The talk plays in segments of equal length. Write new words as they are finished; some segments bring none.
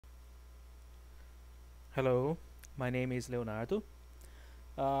Hello, my name is Leonardo.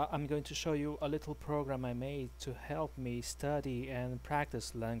 I'm going to show you a little program I made to help me study and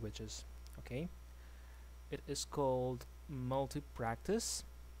practice languages. Okay, it is called MultiPractice,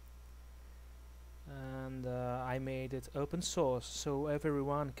 and I made it open source so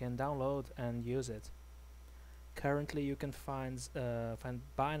everyone can download and use it. Currently, you can find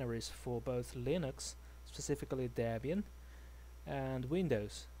binaries for both Linux, specifically Debian, and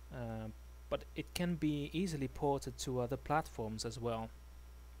Windows. But it can be easily ported to other platforms as well.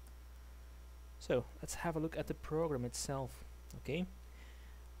 So let's have a look at the program itself. Okay,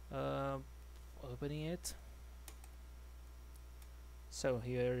 uh, opening it. So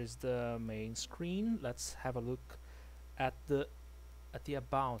here is the main screen. Let's have a look at the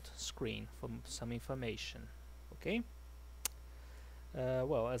about screen for some information. Okay.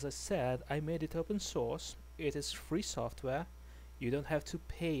 Well, as I said, I made it open source. It is free software. You don't have to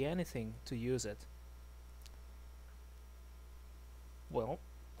pay anything to use it. Well,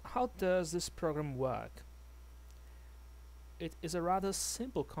 how does this program work? It is a rather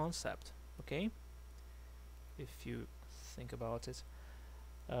simple concept, okay? If you think about it.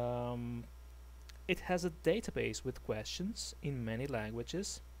 It has a database with questions in many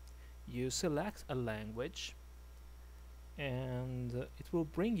languages. You select a language and it will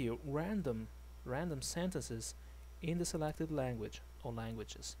bring you random sentences in the selected language or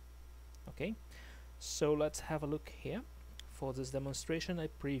languages. Okay, so let's have a look here. For this demonstration, I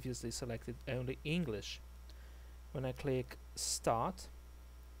previously selected only English. When I click Start,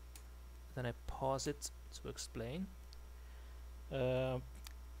 then I pause it to explain. You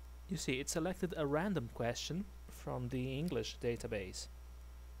see, it selected a random question from the English database.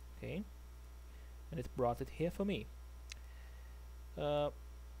 Okay, and it brought it here for me.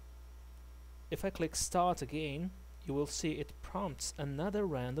 If I click Start again, you will see it prompts another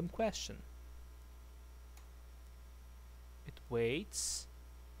random question. It waits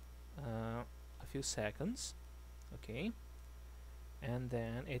a few seconds, okay, and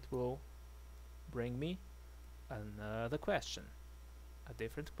then it will bring me another question, a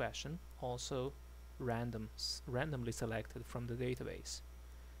different question, also randomly selected from the database,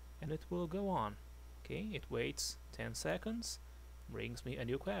 and it will go on. Okay, it waits 10 seconds, brings me a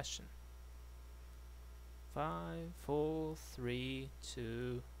new question. 5, 4, 3,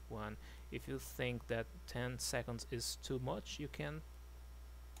 2, 1. If you think that 10 seconds is too much, you can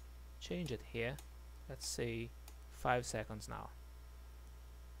change it here. Let's say 5 seconds now.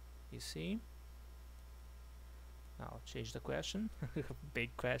 You see? Now change the question. Big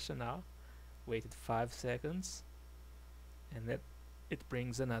question now. Waited 5 seconds, and then it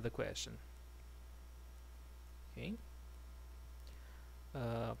brings another question. Okay.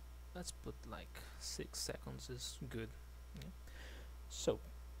 Let's put like 6 seconds is good. Yeah. So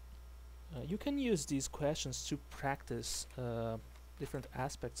you can use these questions to practice different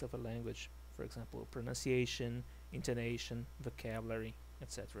aspects of a language, for example, pronunciation, intonation, vocabulary,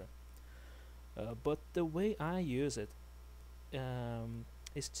 etc. But the way I use it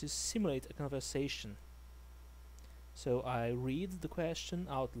is to simulate a conversation. So I read the question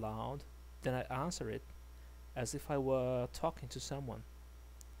out loud, then I answer it as if I were talking to someone.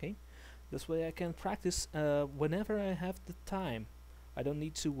 Okay, this way I can practice whenever I have the time. I don't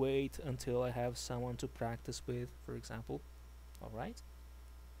need to wait until I have someone to practice with, for example. Alright,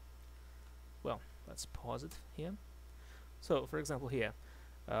 well, let's pause it here. So for example here,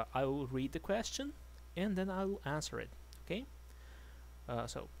 I will read the question and then I will answer it. Okay,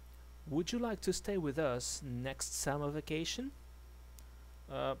 so would you like to stay with us next summer vacation?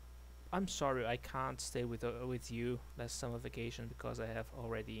 I'm sorry, I can't stay with you last summer vacation because I have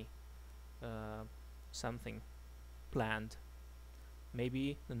already something planned.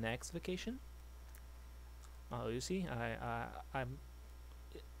 Maybe the next vacation. Oh, you see,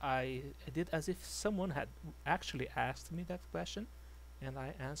 I did as if someone had actually asked me that question, and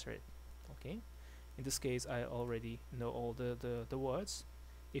I answer it. Okay. In this case, I already know all the words.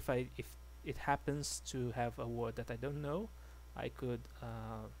 If it happens to have a word that I don't know, I could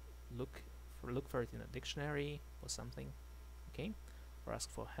look for it in a dictionary or something, okay, or ask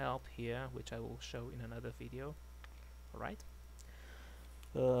for help here, which I will show in another video. Alright,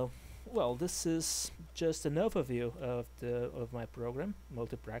 well, this is just an overview of my program,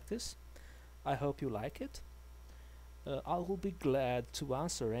 MultiPractice. I hope you like it. I will be glad to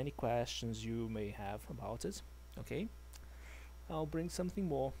answer any questions you may have about it. Okay, I'll bring something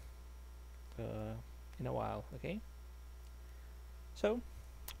more in a while. Okay, so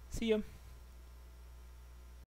see you.